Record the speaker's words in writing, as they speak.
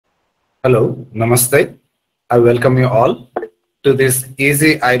Hello, Namaste. I welcome you all to this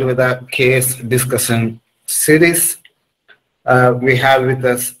Easy Ayurveda case discussion series. We have with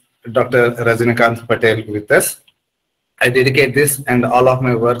us Dr. Rajnikant Patel with us. I dedicate this and all of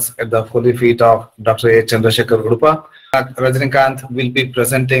my works at the holy feet of Dr. A. Chandrasekhar Grupa. Rajnikant will be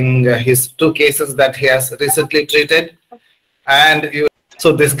presenting his two cases that he has recently treated.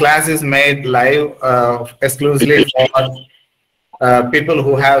 So this class is made live exclusively for people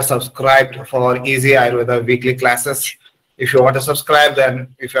who have subscribed for Easy Ayurveda weekly classes. If you want to subscribe,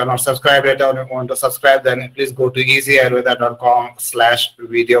 then if you are not subscribed yet or you want to subscribe, then please go to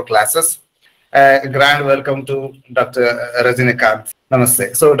easyayurveda.com/video classes. Grand welcome to Dr. Rajnikant.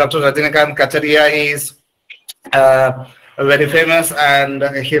 Namaste. So Dr. Rajnikant Kacharia is very famous and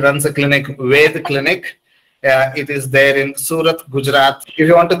he runs a clinic, Ved Clinic. It is there in Surat, Gujarat. If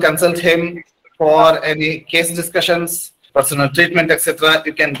you want to consult him for any case discussions, personal treatment, etc.,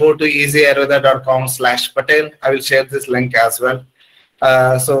 you can go to easyayurveda.com/Patel. I will share this link as well.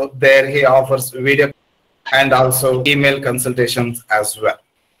 So there he offers video and also email consultations as well.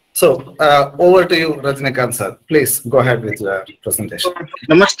 So over to you, Rajnikant sir. Please go ahead with your presentation.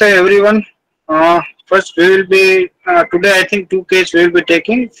 Namaste everyone. First we will be, today I think two cases we will be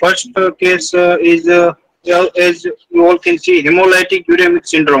taking. First case is, as you all can see, Haemolytic uremic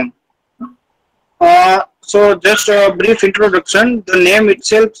syndrome. So just a brief introduction. The name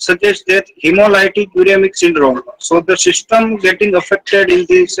itself suggests that Haemolytic uremic syndrome. So the system getting affected in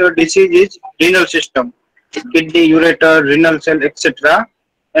this disease is renal system, kidney, ureter, renal cell, etc.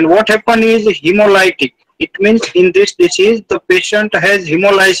 And what happens is hemolytic. It means in this disease the patient has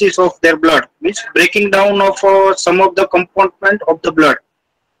hemolysis of their blood, means breaking down of some of the compartment of the blood.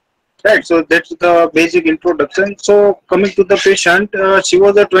 Right, so that's the basic introduction. So coming to the patient, she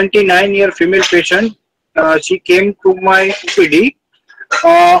was a 29-year female patient. She came to my OPD.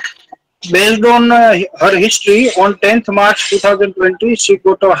 Based on her history, on 10th March 2020, she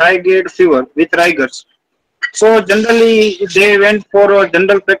got a high-grade fever with rigors. So generally, they went for a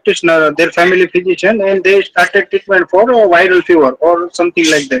general practitioner, their family physician, and they started treatment for a viral fever or something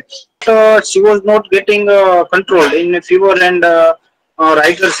like that. But, she was not getting control in fever and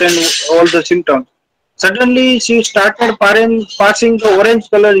rigors and all the symptoms. Suddenly, she started passing the orange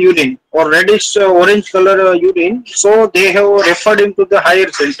color urine or reddish orange color urine. So they have referred him to the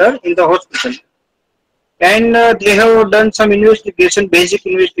higher center in the hospital. And they have done some investigation, basic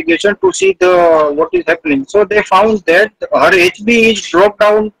investigation to see what is happening. So they found that her HB is dropped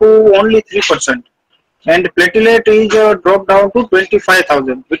down to only 3%, and platelet is dropped down to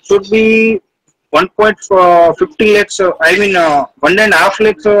 25,000, which should be 1.50 lakhs. 1.5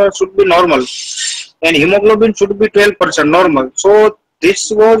 lakhs should be normal, and hemoglobin should be 12% normal. So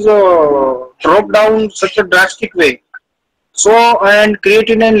this was dropped down such a drastic way. So, and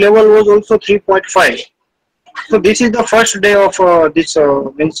creatinine level was also 3.5. So this is the first day of this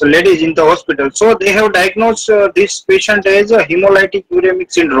means ladies in the hospital. So they have diagnosed this patient as a hemolytic uremic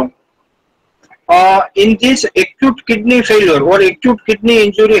syndrome. In this, acute kidney failure or acute kidney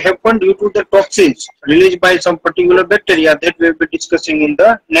injury happened due to the toxins released by some particular bacteria that we will be discussing in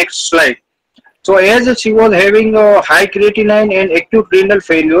the next slide. So as she was having a high creatinine and acute renal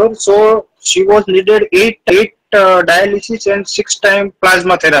failure, so she was needed 8 dialysis and 6 times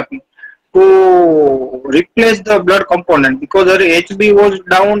plasma therapy to replace the blood component, because her HB was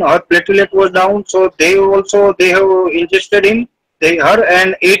down, her platelet was down. So they have ingested her,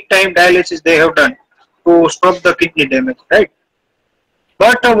 and 8 times dialysis they have done to stop the kidney damage, right?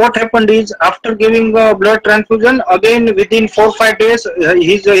 But what happened is, after giving blood transfusion, again within 4-5 days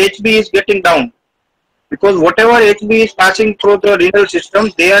his HB is getting down, because whatever HB is passing through the renal system,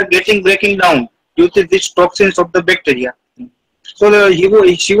 they are breaking down due to these toxins of the bacteria. So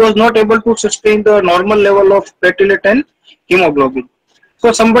she was not able to sustain the normal level of platelet and hemoglobin.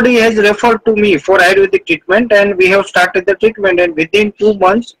 So somebody has referred to me for Ayurvedic treatment, and we have started the treatment, and within 2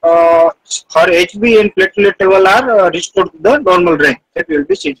 months her HB and platelet level are restored to the normal range. That will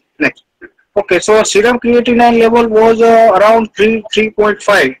be seen next. Okay, so serum creatinine level was around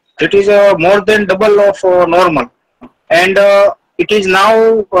 3.5. It is more than double of normal, and it is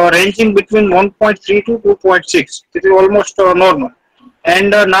now ranging between 1.3 to 2.6. It is almost normal.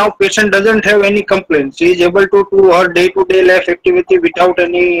 And now patient doesn't have any complaints. She is able to do her day-to-day life activity without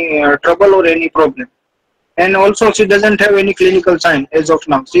any trouble or any problem. And also she doesn't have any clinical sign as of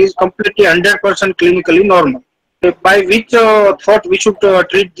now. She is completely 100% clinically normal. By which thought we should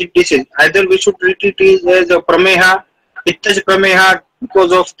treat the disease? Either we should treat it as a prameha, Pittaja prameha,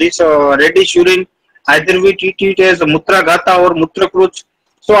 because of this reddish urine. Either we treat it as a mutra gata or mutra kruch.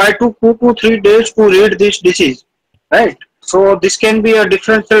 So I took 2 to 3 days to read this disease, right? So this can be a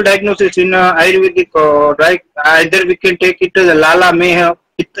differential diagnosis in Ayurvedic, right? Either we can take it as a Lala Meha,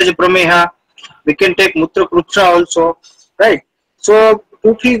 Pittaja Prameha, we can take Mutra Krutra also, right? So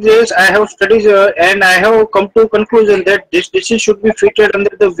 2-3 days I have studied and I have come to conclusion that this disease should be treated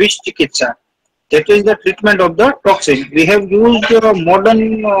under the Vish Chikitsa. That is the treatment of the toxin. We have used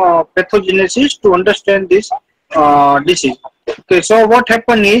modern pathogenesis to understand this disease. Okay, so what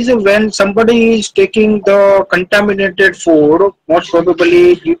happens is when somebody is taking the contaminated food, most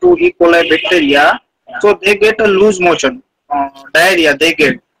probably due to E. coli bacteria, so they get a loose motion, diarrhea they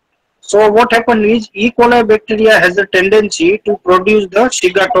get. So what happens is E. coli bacteria has a tendency to produce the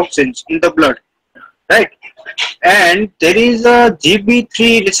Shiga toxins in the blood, right? And there is a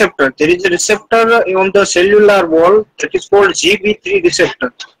GB3 receptor. There is a receptor on the cellular wall that is called GB3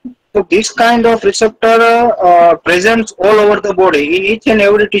 receptor. So this kind of receptor presents all over the body in each and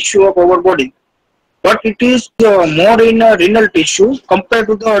every tissue of our body. But it is more in renal tissue compared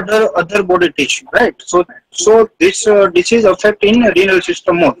to the other body tissue, right? So this disease affect in renal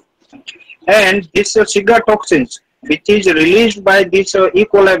system more. And this Shiga toxins, which is released by this E.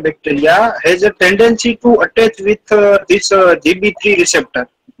 coli bacteria, has a tendency to attach with this GB3 receptor,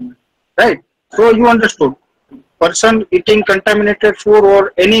 right? So you understood. Person eating contaminated food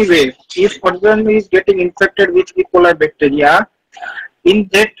or any way, if person is getting infected with E. coli bacteria, in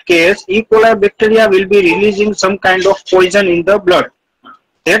that case, E. coli bacteria will be releasing some kind of poison in the blood.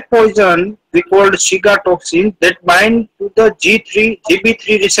 That poison we called Shiga toxin that bind to the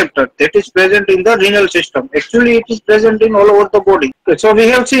GB3 receptor that is present in the renal system. Actually, it is present in all over the body. Okay, so we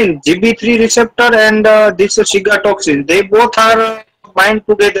have seen GB3 receptor and this Shiga toxin. They both are bind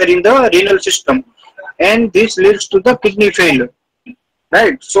together in the renal system, and this leads to the kidney failure.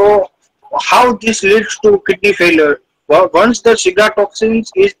 Right. So how this leads to kidney failure? Well, once the Shiga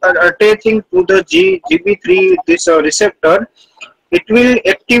toxins is attaching to the GB3 this receptor, it will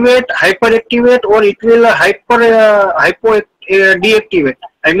activate, hyperactivate, or it will hypo deactivate.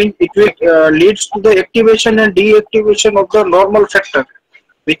 I mean, it will leads to the activation and deactivation of the normal factor,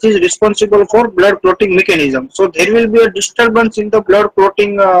 which is responsible for blood clotting mechanism. So there will be a disturbance in the blood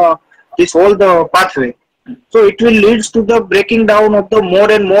clotting this whole the pathway. So it will leads to the breaking down of the more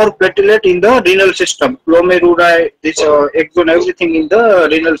and more platelet in the renal system, glomeruli, this exon, everything in the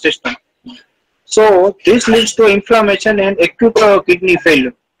renal system. So this leads to inflammation and acute kidney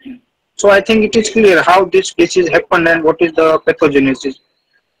failure. So I think it is clear how this disease happened and what is the pathogenesis.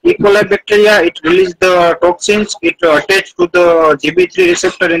 E. coli bacteria, it releases the toxins, it attach to the GB3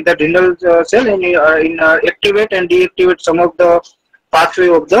 receptor in the renal cell and activate and deactivate some of the pathway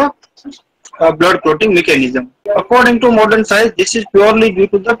of the blood clotting mechanism. According to modern science, this is purely due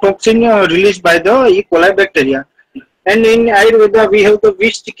to the toxin released by the E. coli bacteria. And in Ayurveda, we have the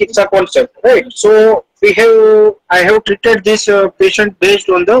Vish Chikitsa concept, right? So I have treated this patient based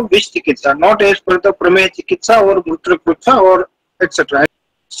on the Vish Chikitsa, not as per the Prameya Chikitsa or Mutra Krutra or etc.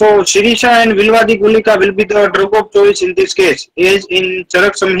 So Shirisha and Vilvadi Gulika will be the drug of choice in this case. As in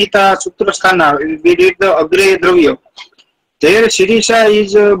Charak Samhita Sutrasthana, we read the Agre Dravya. There Shirisha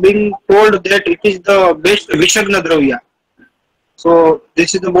is being told that it is the best Vishagna Dravya. So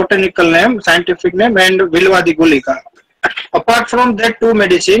this is the botanical name, scientific name, and Vilvadi Gulika. Apart from that two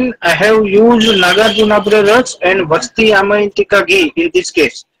medicine, I have used Nagarjuna Ras and Vasti Amaintika ghee in this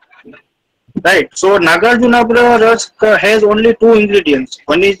case. Right. So Nagarjuna Ras has only two ingredients.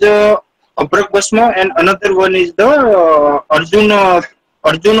 One is the Abrak Basma and another one is the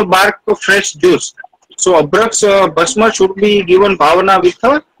Arjuna bark fresh juice. So Abrak's Basma should be given bhavana with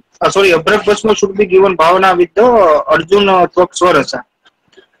Abrak Basma should be given bhavana with the Arjuna Swarasa.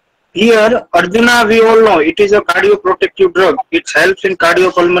 Here, Arjuna, we all know, it is a cardioprotective drug. It helps in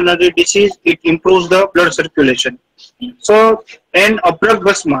cardiopulmonary disease. It improves the blood circulation. So, and Abrak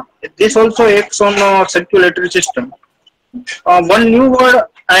Basma, this also acts on circulatory system. One new word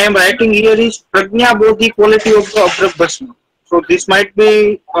I am writing here is Prajna Bodhi quality of the Abrak Basma. So, this might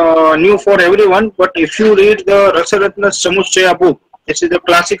be new for everyone, but if you read the Rasaratna Samuschaya book, this is the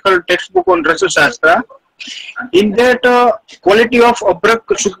classical textbook on Rasa Shastra. In that quality of Abrak,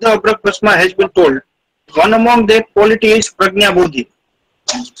 Shuddha Abrak Basma has been told. One among that quality is Prajna Bodhi.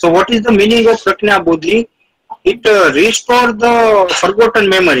 So what is the meaning of Prajna Bodhi? It restores the forgotten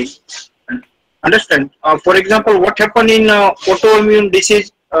memory. Understand? For example, what happened in autoimmune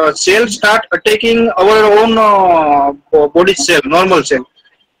disease, cells start attacking our own body cell, normal cell.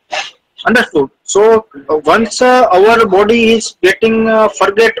 Understood? So once our body is getting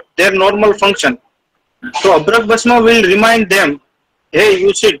forget their normal function, so Abrak Basma will remind them, hey,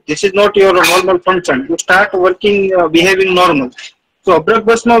 you see, this is not your normal function. You start working, behaving normal. So Abrak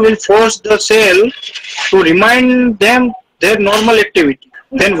Basma will force the cell to remind them their normal activity.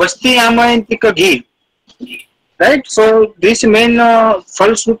 Then Vasti Amayantika ghee. Right, so this main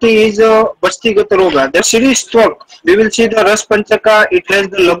falsruti is Vastigata Roga. The series talk, we will see the Ras Panchaka, it has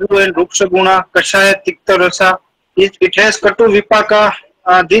the Laghu and Ruksha Guna, Kashaya Tikta Rasa, it has Katu Vipaka.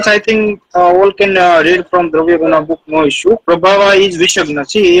 This I think all can read from Dravya Guna book, no issue. Prabhava is Vishagna.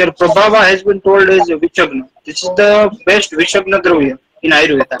 See here, Prabhava has been told as Vishagna. This is the best Vishagna Dravya in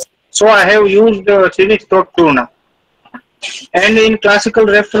Ayurveda. So I have used series talk Turna. And in classical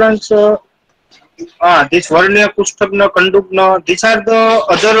reference, this Varnya, Kushtagna, Kandugna, these are the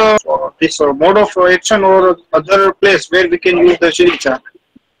other this mode of action or other place where we can use the Shiricha.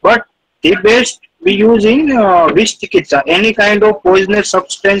 But the best we use in Vish Chikitsa. Any kind of poisonous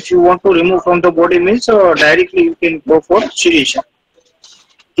substance you want to remove from the body means directly you can go for Shirisha.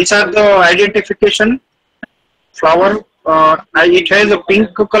 These are the identification flower. It has a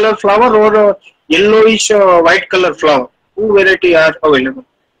pink color flower or a yellowish white color flower. Two varieties are available.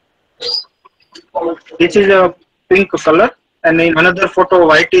 This is a pink color and in another photo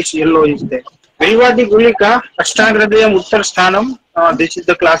whitish yellow is there. Vilvadi Gulika, Ashtagradayam Uttar Sthanam. This is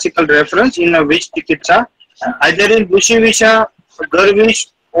the classical reference in Vish Chikitsa. Either in Bushi Visha, Garvish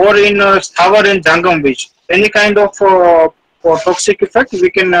or in Sthavar and Jangam Vish. Any kind of toxic effect we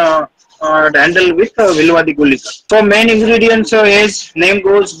can handle with Vilvadi Gulika. So main ingredients as name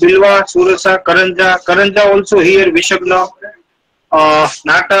goes Bilva, Surasa, Karanja. Karanja also here Vishagna.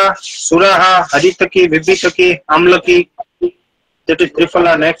 Nata, Suraha, Haritaki, Vibhitaki, Amlaki, that is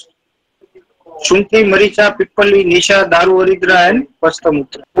Trifala next. Shunti, Maricha, Pippali, Nisha, Daru, Aridra and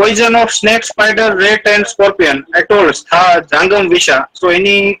Vastamutra. Poison of snake, spider, rat and scorpion. I told Jangam Visha. So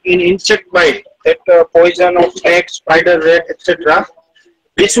any in insect bite, that poison of snake, spider, rat, etc.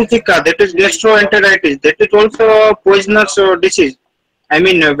 Visutika, that is gastroenteritis. That is also a poisonous disease. I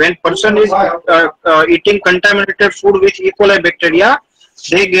mean, when person is eating contaminated food with E. coli bacteria,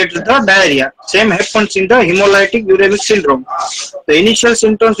 they get the diarrhea. Same happens in the Haemolytic uremic syndrome. The initial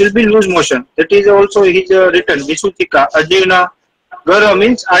symptoms will be loose motion. That is also his written. Visutika, Ajina, Gara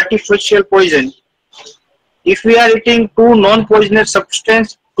means artificial poison. If we are eating two non-poisonous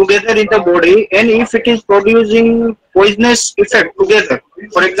substances together in the body, and if it is producing poisonous effect together,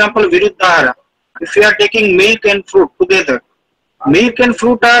 for example, Viruddhahara, if we are taking milk and fruit together, milk and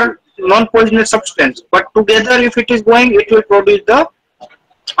fruit are non-poisonous substance, but together if it is going, it will produce the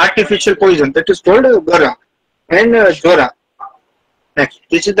artificial poison. That is called Gara and Jora. Next,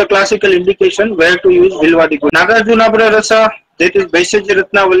 this is the classical indication where to use Vilvadi Gulika. Nagarjunabra Rasa, that is Baisaj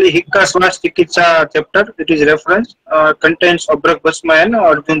Ratnavali Hikka Swas Chikitsa chapter. It is reference, contains Abrak Basma and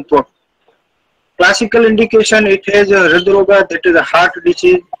Arjun Twak. Classical indication, it has Hridroga, that is a heart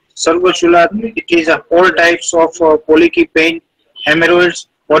disease, Sarvashula, it is all types of colicky pain, hemorrhoids,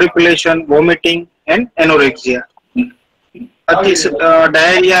 horripilation, vomiting and anorexia. This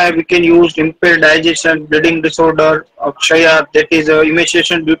diarrhea we can use impaired digestion, bleeding disorder, kshaya, that is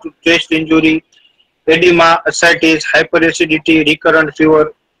emaciation due to chest injury, edema, ascites, hyperacidity, recurrent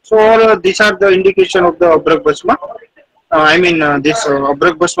fever. So all these are the indication of the Abrak Basma. This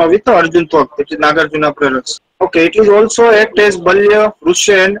Abrak Basma with Arjun Twak, which is Nagarjuna Praras. Okay, it is also act as Balya,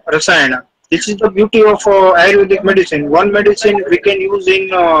 Rusya and Rasayana. This is the beauty of Ayurvedic medicine. One medicine we can use in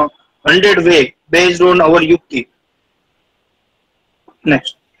 100 ways based on our yukti.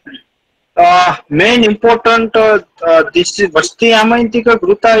 Next. Main important, this is Vasti Amayantika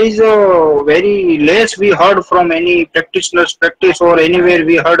Gruta is very less we heard from any practitioner's practice or anywhere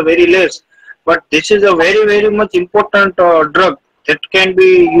we heard very less. But this is a very much important drug that can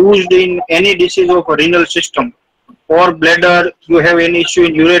be used in any disease of renal system or bladder, you have any issue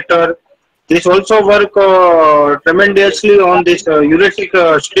in ureter. This also work tremendously on this uretic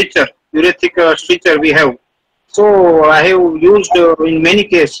stricture we have. So I have used in many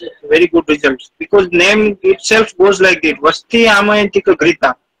cases very good results because name itself goes like this, Vasti Amayantika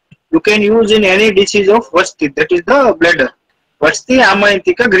Grita. You can use in any disease of Vasti, that is the bladder. Vasti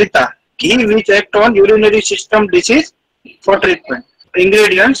Amayantika Grita, ghee which act on urinary system disease for treatment.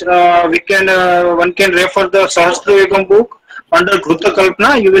 Ingredients, one can refer the Sahasravagam book. Under Gruta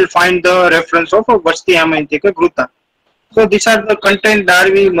Kalpana, you will find the reference of Vasti Amayantika Gruta. So these are the content: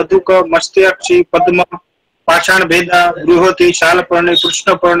 Darvi, Madhuka, Mastyakshi, Padma, Pachan Veda, Gruhati, Shalaparni,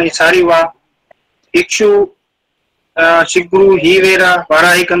 Krishnaparni, Sariva, Ikshu, Shigru, Hivera,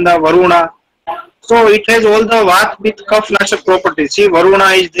 Varahikanda, Varuna. So it has all the Vat with Kapha Nashak properties. See, Varuna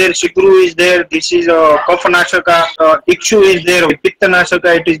is there, Shigru is there, this is Kapha Nashaka, Ikshu is there, Pitta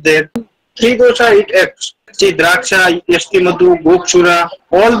Nashaka it is there. Three dosha it acts. See, Draksha, Yasti Madhu, Gokshura,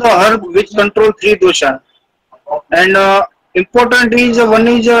 all the herb which control three dosha. And important is one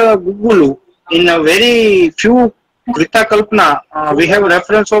is Gugulu. In a very few Grita Kalpana, we have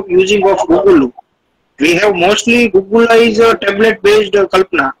reference of using of Gugulu. We have mostly Gugula is a tablet based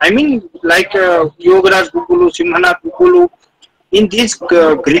Kalpana. I mean like Yogaraj Gugulu, Simhana Gugulu. In this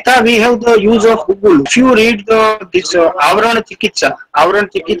Grita we have the use of Gugulu. If you read this Avran Chikitsa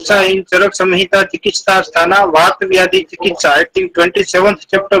in Charak Samhita Chikitsa Sthana, Vat Vyadhi Chikitsa, I think 27th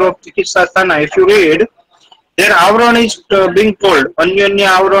chapter of Chikitsa Sthana, if you read, their avron is being told Anyanya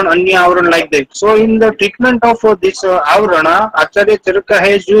avron like that. So in the treatment of this avrana, Acharya Charaka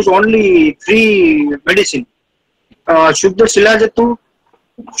has used only three medicine: Shuddha Silajatu,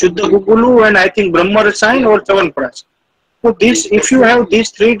 Shuddha Gugulu, and I think Brahma Rasayan or Chavanprash. So this, if you have these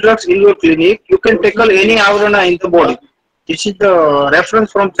three drugs in your clinic, you can tackle any avrana in the body. This is the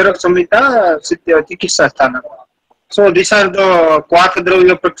reference from Charak Samhita Chikitsa Sthana. So these are the Kwak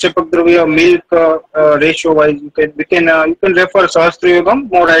Dravya, Prakshapak Dravya, milk ratio wise. You can refer Sahastra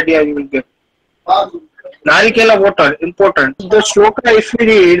Yogam, more idea you will get. Narikela water, important. The shloka, if we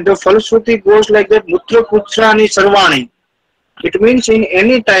read, the Falshruti goes like that: Mutra Putrani Sarvani. It means in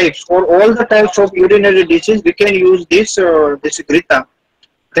any types or all the types of urinary disease, we can use this Grita.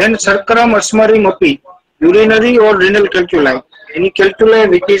 Then Sarkaram Asmarim Api, urinary or renal calculi. Any calculi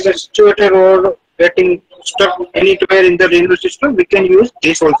which is situated or getting stuck anywhere in the renal system, we can use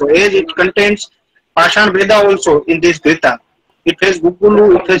this also, as it contains Pashan Veda also in this Grita. It has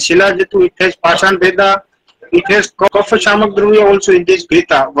Gugulu, it has Shilajatu, it has Pashan Veda, it has Kapha Shamak Dravya also in this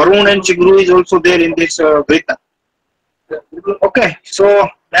Grita. Varun and Chigru is also there in this Grita. Okay, so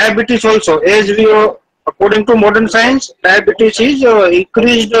diabetes also, as we according to modern science, diabetes is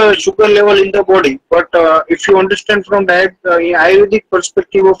increased sugar level in the body. But if you understand from Ayurvedic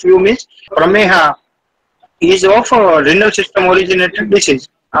perspective of view, means Prameha is of renal system originated disease.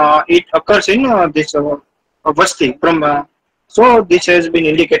 It occurs in this Vasti. So this has been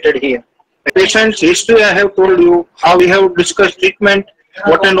indicated here. The patient's history I have told you, how we have discussed treatment,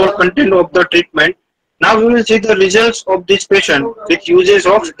 what and all content of the treatment. Now we will see the results of this patient with uses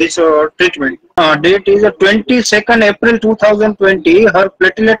of this treatment. Date is 22nd April 2020. Her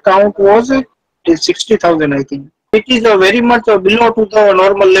platelet count was 60,000, I think. It is very much below to the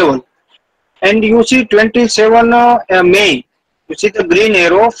normal level. And you see 27 May, you see the green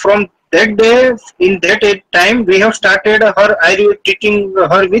arrow. From that day, in that time, we have started her treating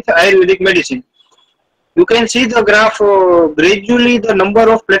her with Ayurvedic medicine. You can see the graph, gradually the number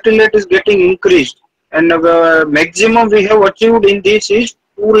of platelet is getting increased. And maximum we have achieved in this is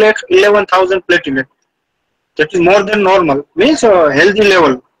 2,11,000 platelet. That is more than normal, means a healthy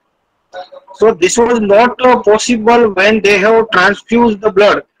level. So this was not possible when they have transfused the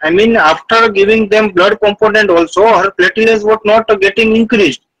blood. I mean, after giving them blood component also, her platelets were not getting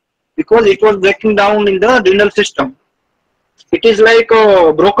increased because it was breaking down in the renal system. It is like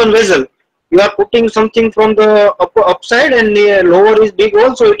a broken vessel. You are putting something from the upside and the lower is big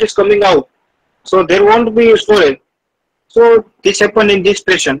also, it is coming out. So there won't be storage. So this happened in this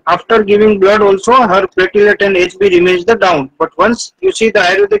patient. After giving blood also, her platelet and HB remains the down. But once you see the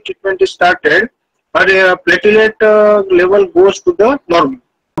Ayurvedic treatment is started, her platelet level goes to the normal.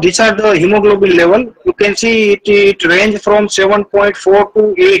 These are the hemoglobin level. You can see it ranged from 7.4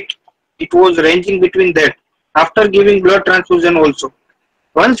 to 8. It was ranging between that. After giving blood transfusion also.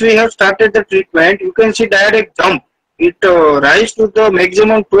 Once we have started the treatment, you can see direct jump. It rises to the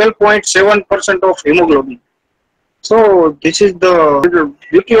maximum 12.7% of hemoglobin. So this is the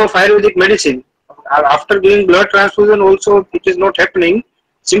beauty of Ayurvedic medicine. After giving blood transfusion also, it is not happening.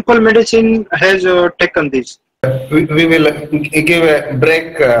 Simple medicine has taken this. We will give a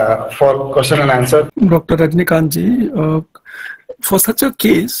break for question and answer. Dr. Rajnikant ji, for such a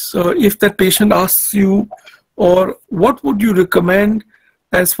case, if that patient asks you, or what would you recommend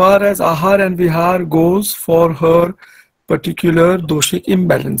as far as Ahar and Vihar goes for her particular doshic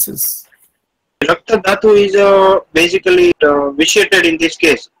imbalances? Rakta Dhatu is basically vitiated in this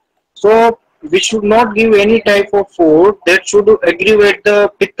case. So we should not give any type of food that should aggravate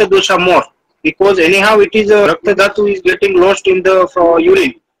the Pitta dosha more. Because anyhow it is Rakta Dhatu is getting lost in the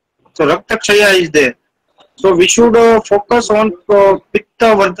urine. So Rakta Kshaya is there. So we should focus on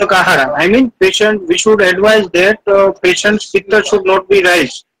Pitta Vardhaka Ahara. I mean we should advise that patient's Pitta should not be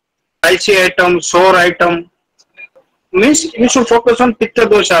rice. Ricey item, sour item. Means we should focus on Pitta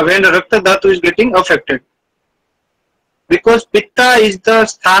dosha when Rakta Dhatu is getting affected. Because Pitta is the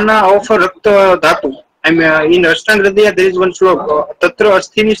sthana of Rakta Dhatu. I mean, in Ashtanga Hridaya there is one slok, Tatra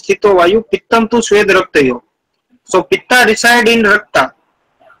Asthini Sthito Vayu Pittam tu Swed Raktayo. So Pitta reside in Rakta.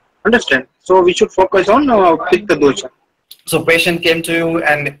 Understand? So we should focus on Pitta dosha. So patient came to you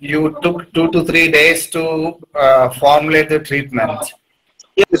and you took 2 to 3 days to formulate the treatment.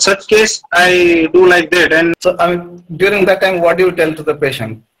 In such case, I do like that. And so, I mean, during that time, what do you tell to the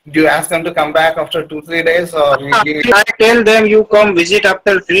patient? Do you ask them to come back after 2-3 days, or I tell them you come visit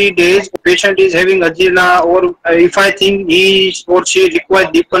after 3 days. Patient is having ajina, or if I think he or she requires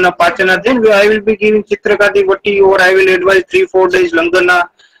Dipana Pachana, then I will be giving Chitrakati Vati, or I will advise 3-4 days Langana.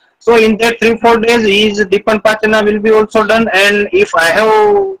 So in that 3-4 days, his Dipan Pachana will be also done, and if I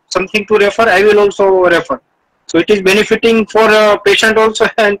have something to refer, I will also refer. So it is benefiting for a patient also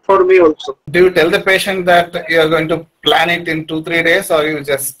and for me also. Do you tell the patient that you are going to plan it in 2-3 days, or you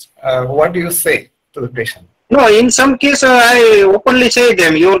just, what do you say to the patient? No, in some case I openly say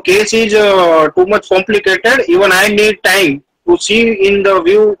them, your case is too much complicated, even I need time to see in the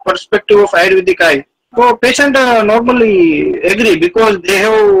view perspective of Ayurvedic eye. So patient normally agree, because they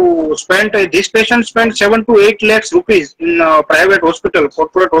have spent, this patient spent 7 to 8 lakhs rupees in private hospital,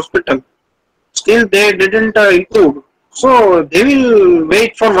 corporate hospital. Still they didn't improve. So they will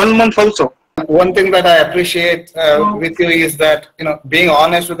wait for 1 month also. One thing that I appreciate with you is that, being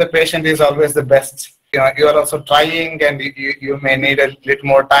honest with the patient is always the best. You are also trying, and you may need a little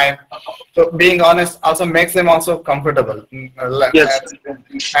more time. So being honest also makes them also comfortable. Yes.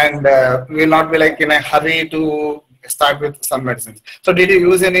 And will not be like in a hurry to start with some medicines. So did you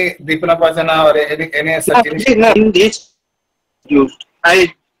use any Dipana Pachana or any such? No, in this used.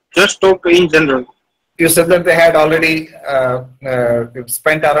 I just talk in general. You said that they had already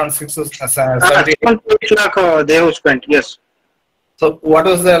spent around 6 to 70 lakh they have spent, yes. So what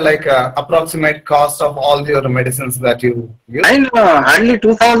was the approximate cost of all your medicines that you use? I know, hardly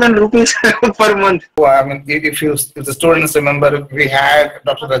 2,000 rupees per month. I mean, if the students remember, we had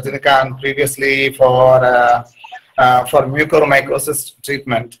Dr. Rajnikant previously for mucormycosis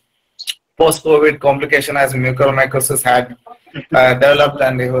treatment. Post-COVID complication as mucormycosis had developed,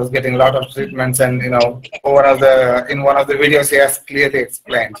 and he was getting a lot of treatments, and in one of the videos he has clearly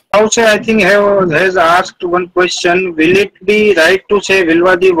explained. Also, I think has asked one question: will it be right to say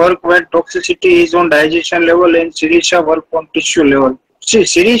Vilvadi work when toxicity is on digestion level and Sirisha work on tissue level? See,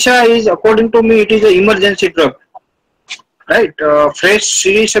 Sirisha is, according to me, it is an emergency drug. Right, fresh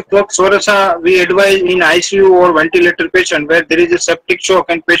Sirisha Swarasa we advise in ICU or ventilator patient where there is a septic shock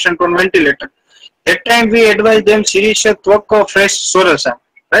and patient on ventilator. That time we advise them Sirisha Twak fresh Swarasa.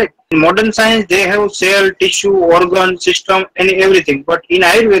 Right. In modern science they have cell, tissue, organ, system, and everything. But in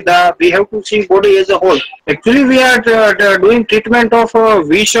Ayurveda we have to see body as a whole. Actually we are doing treatment of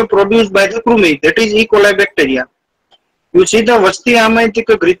Visha produced by the Krumi, that is E. coli bacteria. You see the Vasti Haemolytic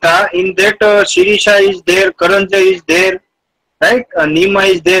Grita, in that Sirisha is there, Karanja is there. Right, Nima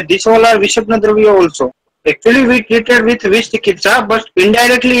is there. These all are Vishapna Dravya also. Actually, we treated with Vish Tikitsa, but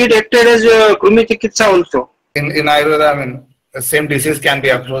indirectly it acted as Krumi Tikitsa also. In Ayurveda, I mean, the same disease can be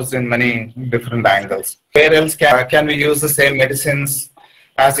approached in many different angles. Where else can we use the same medicines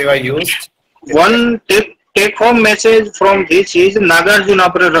as you are used? One take-home message from this is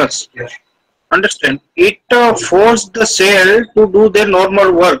Nagarjuna Ras. Yes. Understand? It forced the cell to do their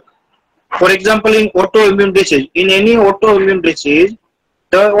normal work. For example, in autoimmune disease, in any autoimmune disease,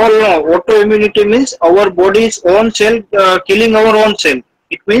 autoimmunity means our body's own cell killing our own cell.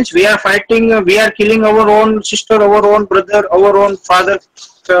 It means we are fighting, we are killing our own sister, our own brother, our own father,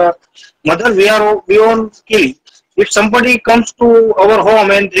 mother. We won't kill. If somebody comes to our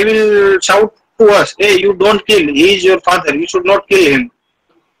home and they will shout to us, "Hey, you don't kill. He is your father. You should not kill him."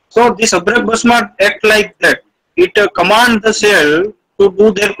 So this Abrak Basma act like that. It commands the cell to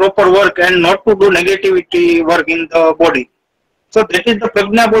do their proper work and not to do negativity work in the body. So that is the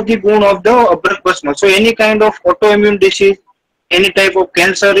Prajna Bodhi Gun of the Abrak Basma. So any kind of autoimmune disease, any type of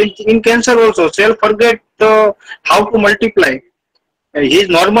cancer, in cancer also, cell forget how to multiply. His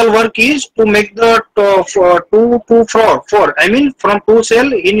normal work is to make the 2 to 4. I mean from 2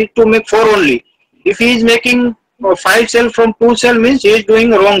 cell he need to make 4 only. If he is making 5 cell from 2 cell means he is doing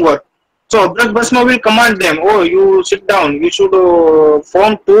wrong work. So Abrak Basma will command them, oh, you sit down, you should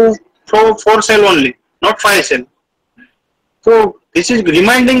form 4 cell only, not 5 cell. So this is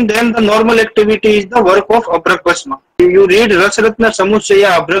reminding them the normal activity is the work of Abrak Basma. If you read Rasratna Samuchaya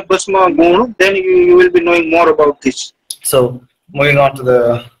Abrak Basma Gun, then you will be knowing more about this. So moving on to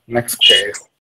the next case.